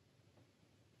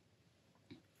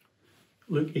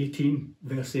 Luke 18,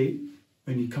 verse 8,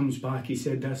 when he comes back, he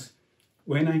said this,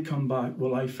 when I come back,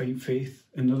 will I find faith?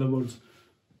 In other words,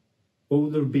 will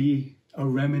there be a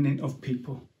remnant of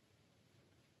people?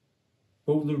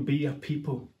 Will there be a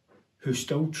people who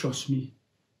still trust me,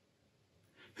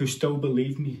 who still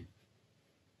believe me,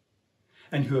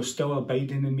 and who are still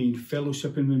abiding in me and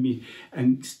fellowshipping with me,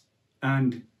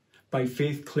 and by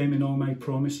faith claiming all my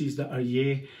promises that are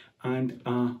yea and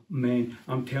amen.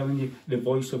 I'm telling you, the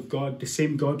voice of God, the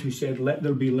same God who said, let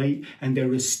there be light, and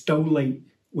there is still light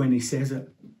when he says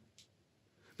it.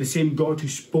 The same God who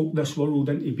spoke this world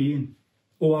into being.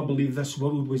 Oh, I believe this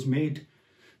world was made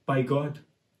by God.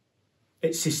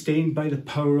 It's sustained by the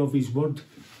power of his word.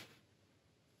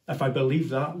 If I believe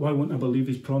that, why won't I believe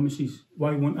his promises?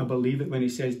 Why won't I believe it when he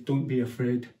says, don't be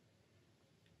afraid?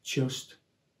 Just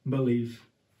believe.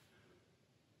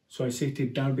 So I say to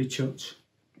Derby Church,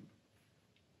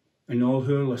 and all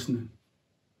who are listening,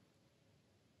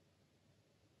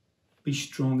 be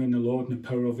strong in the Lord and the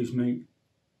power of his might.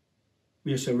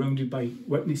 We are surrounded by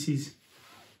witnesses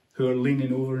who are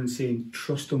leaning over and saying,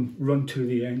 trust him, run to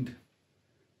the end.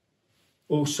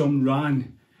 Oh, some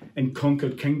ran and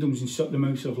conquered kingdoms and shut the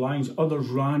mouths of lions. Others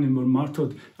ran and were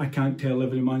martyred. I can't tell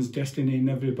every man's destiny and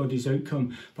everybody's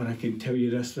outcome, but I can tell you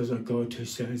this, there's a God who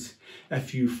says,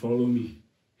 if you follow me,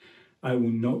 I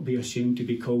will not be ashamed to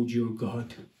be called your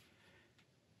God.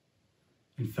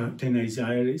 In fact, in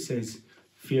Isaiah it says,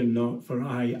 fear not, for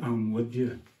I am with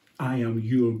you. I am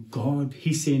your God.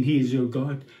 He's saying he is your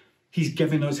God. He's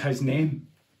given us his name.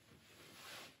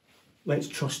 Let's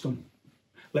trust him.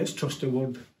 Let's trust the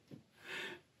word.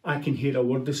 I can hear a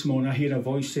word this morning. I hear a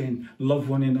voice saying, love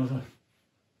one another.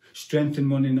 Strengthen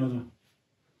one another.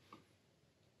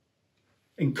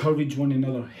 Encourage one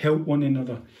another. Help one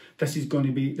another. This is going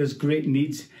to be, there's great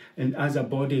needs. And as a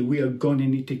body, we are going to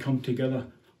need to come together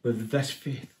with this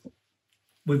faith.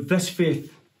 With this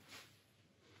faith.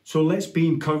 So let's be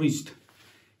encouraged.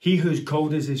 He who's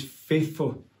called us is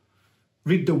faithful.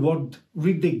 Read the word.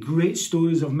 Read the great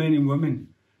stories of men and women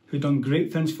who done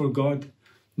great things for God.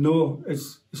 No,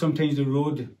 sometimes the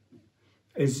road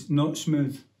is not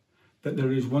smooth, but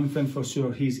there is one thing for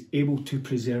sure. He's able to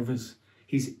preserve us.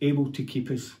 He's able to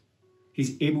keep us.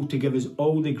 He's able to give us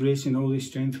all the grace and all the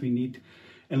strength we need.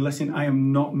 And listen, I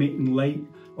am not making light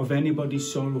of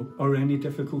anybody's sorrow or any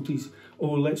difficulties.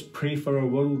 Oh, let's pray for our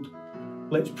world.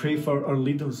 Let's pray for our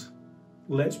leaders.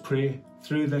 Let's pray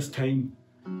through this time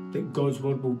that God's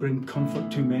word will bring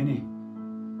comfort to many.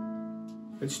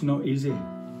 It's not easy,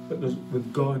 but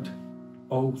with God,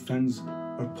 all things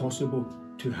are possible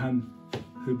to him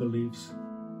who believes.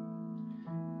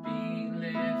 Be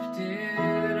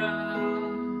lifted up.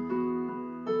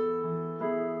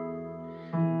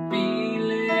 Be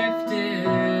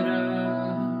lifted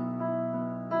up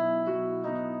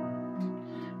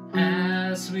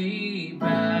as we bow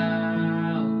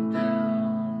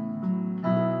down.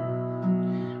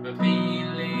 Be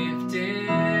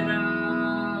lifted up.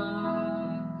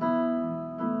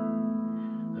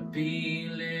 Be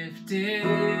lifted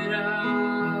up.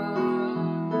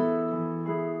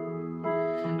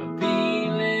 Be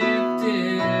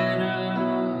lifted up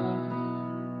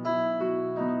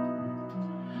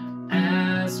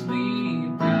as we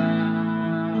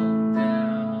bow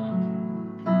down.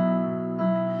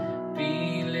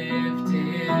 Be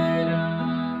lifted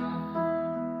up.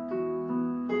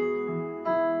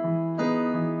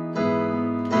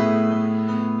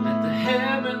 Let the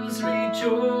heavens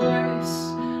rejoice.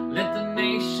 Let the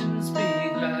nations be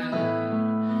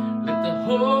glad. Let the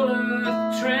whole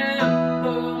earth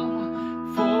tremble,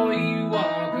 for you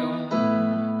are God.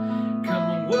 Come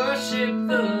and worship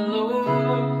the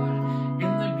Lord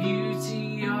in the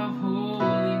beauty of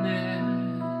holiness.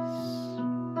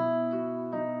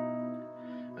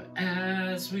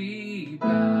 As we bow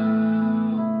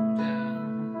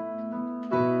down,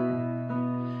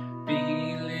 be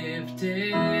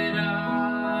lifted up.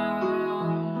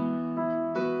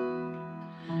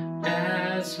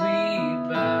 As we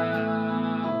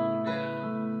bow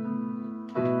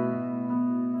down,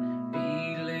 be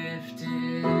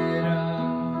lifted up.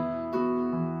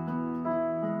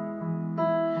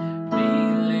 Be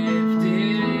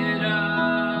lifted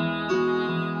up.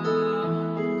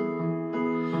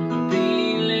 Be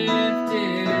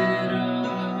lifted up.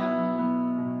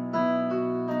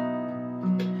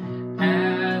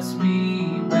 As we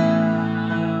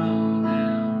bow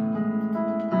down,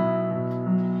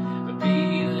 be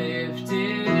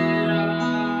lifted up.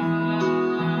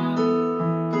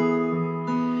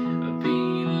 Be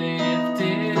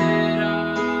lifted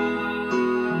up.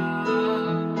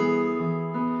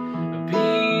 Be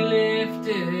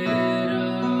lifted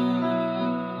up.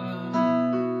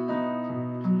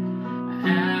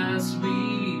 As we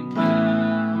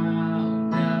bow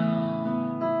down,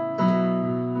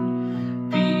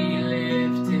 be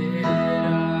lifted up.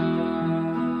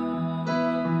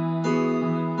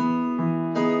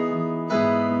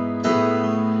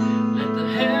 Let the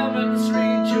heavens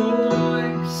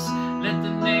rejoice. Let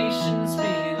the nations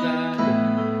be glad.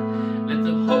 Let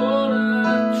the whole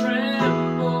earth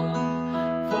tremble,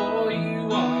 for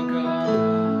you are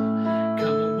God.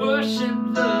 Come and worship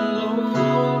the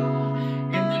Lord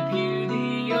in the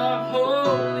beauty of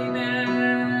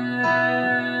holiness.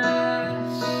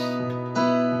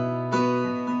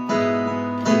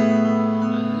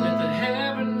 Let the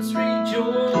heavens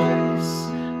rejoice.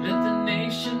 Let the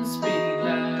nations be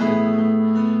glad.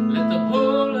 Let the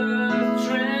whole earth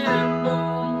tremble,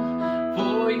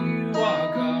 for you are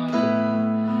God.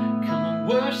 Come and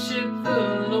worship the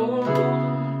Lord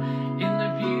in the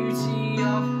beauty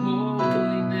of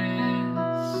holiness.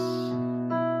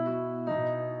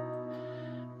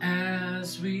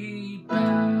 As we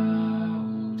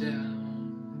bow down,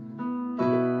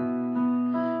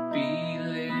 be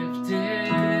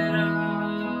lifted up.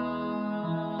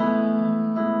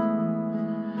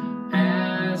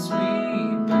 As we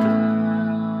bow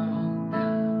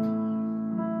down,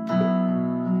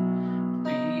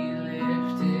 be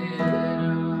lifted up.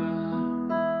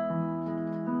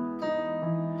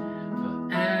 For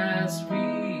as we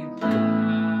bow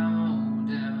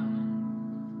down,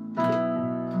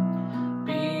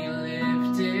 be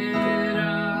lifted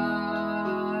up.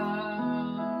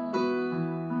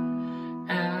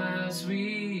 As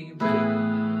we bow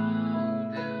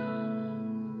down,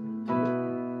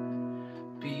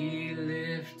 be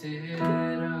lifted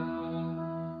up.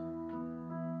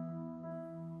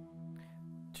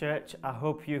 Church, I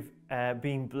hope you've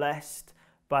been blessed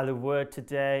by the word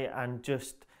today and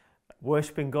just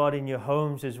worshipping God in your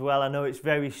homes as well. I know it's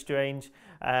very strange,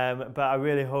 but I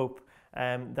really hope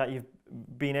that you've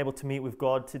been able to meet with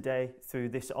God today through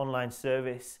this online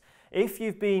service. If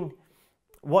you've been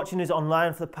watching us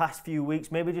online for the past few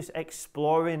weeks, maybe just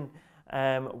exploring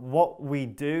what we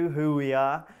do, who we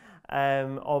are,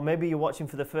 or maybe you're watching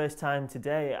for the first time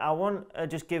today, I want to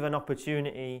just give an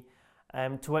opportunity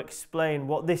to explain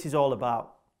what this is all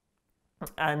about.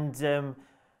 And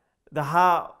the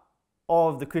heart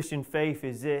of the Christian faith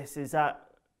is this, is that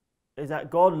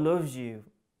God loves you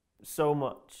so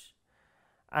much.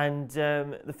 And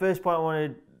the first point I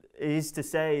wanted to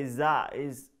say is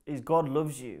God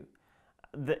loves you.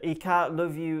 That He can't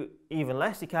love you even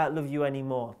less, He can't love you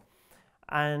anymore.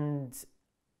 And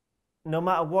no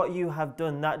matter what you have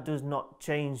done, that does not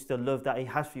change the love that He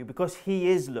has for you, because He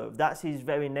is love. That's His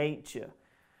very nature.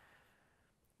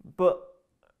 But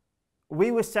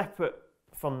we were separate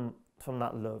from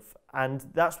that love, and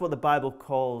that's what the Bible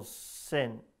calls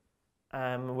sin.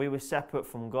 We were separate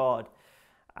from God,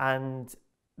 and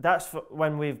that's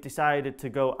when we've decided to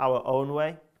go our own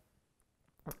way,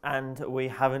 and we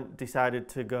haven't decided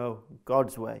to go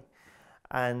God's way.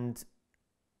 And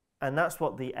that's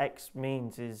what the X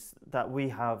means, is that we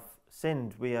have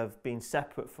sinned. We have been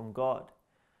separate from God.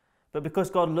 But because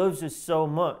God loves us so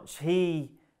much,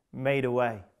 He made a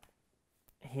way.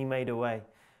 He made a way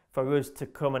for us to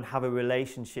come and have a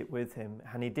relationship with Him.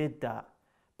 And He did that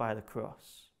by the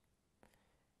cross.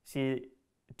 See,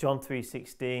 John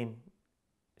 3:16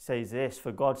 says this,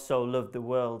 "For God so loved the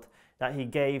world that He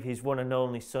gave His one and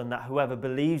only Son, that whoever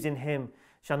believes in Him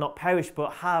shall not perish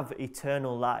but have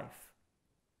eternal life."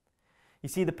 You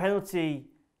see, the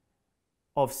penalty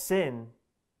of sin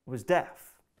was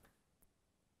death.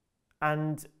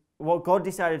 And what God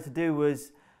decided to do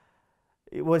was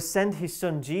send His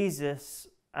Son Jesus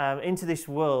into this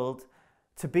world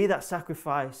to be that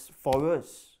sacrifice for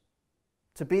us.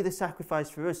 To be the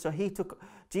sacrifice for us. So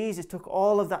Jesus took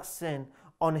all of that sin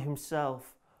on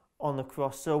Himself on the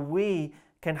cross, so we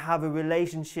can have a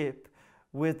relationship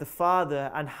with the Father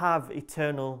and have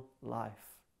eternal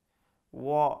life.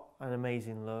 What an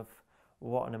amazing love.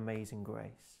 What an amazing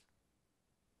grace.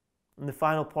 And the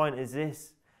final point is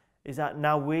this, is that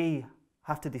now we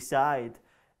have to decide,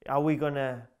 are we going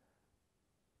to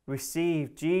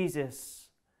receive Jesus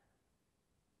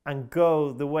and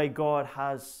go the way God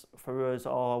has for us,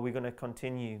 or are we going to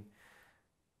continue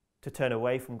to turn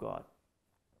away from God?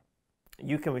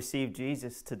 You can receive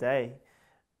Jesus today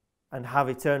and have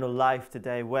eternal life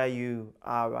today where you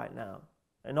are right now.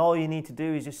 And all you need to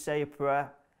do is just say a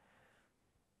prayer.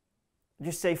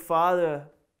 Just say, "Father,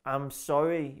 I'm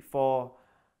sorry for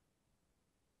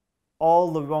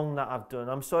all the wrong that I've done.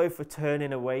 I'm sorry for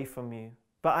turning away from you.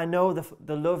 But I know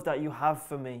the love that you have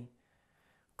for me.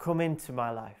 Come into my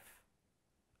life.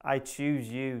 I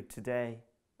choose you today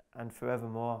and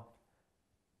forevermore.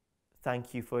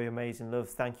 Thank you for your amazing love.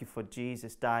 Thank you for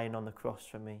Jesus dying on the cross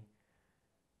for me.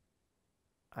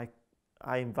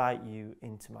 I invite you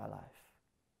into my life."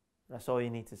 That's all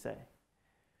you need to say.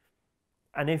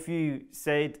 And if you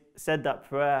said that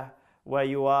prayer where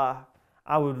you are,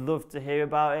 I would love to hear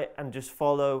about it and just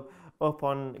follow up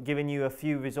on giving you a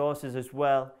few resources as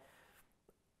well.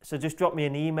 So just drop me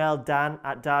an email,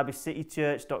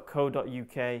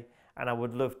 dan@derbycitychurch.co.uk, and I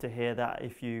would love to hear that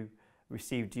if you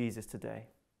received Jesus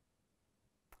today.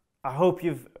 I hope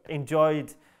you've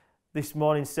enjoyed this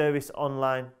morning's service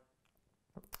online.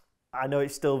 I know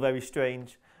it's still very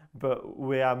strange, but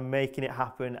we are making it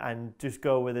happen, and just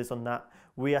go with us on that.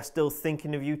 We are still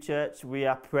thinking of you, church. We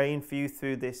are praying for you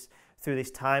through this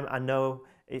time. I know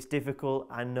it's difficult.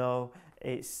 I know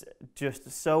it's just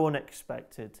so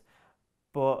unexpected,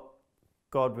 but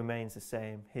God remains the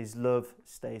same. His love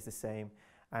stays the same,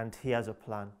 and He has a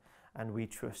plan, and we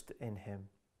trust in Him.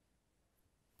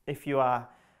 If you are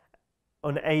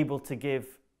unable to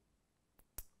give,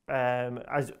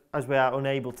 as we are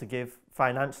unable to give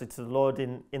financially to the Lord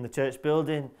in the church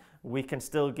building, we can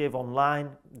still give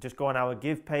online. Just go on our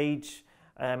give page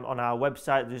on our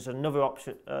website. There's another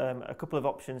option, a couple of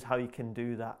options how you can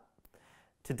do that.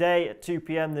 Today at 2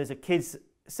 p.m. there's a kids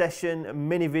session, a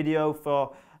mini video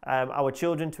for our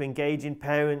children to engage in.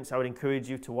 Parents, I would encourage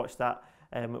you to watch that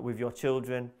with your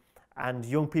children. And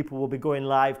young people will be going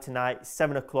live tonight,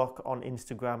 7 o'clock on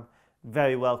Instagram.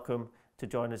 Very welcome to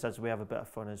join us as we have a bit of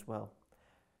fun as well.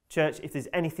 Church, if there's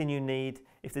anything you need,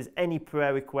 if there's any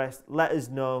prayer request, let us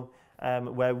know.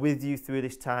 We're with you through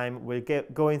this time. We're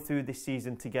going through this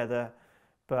season together.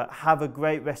 But have a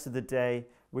great rest of the day.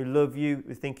 We love you.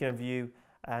 We're thinking of you.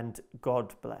 And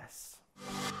God bless.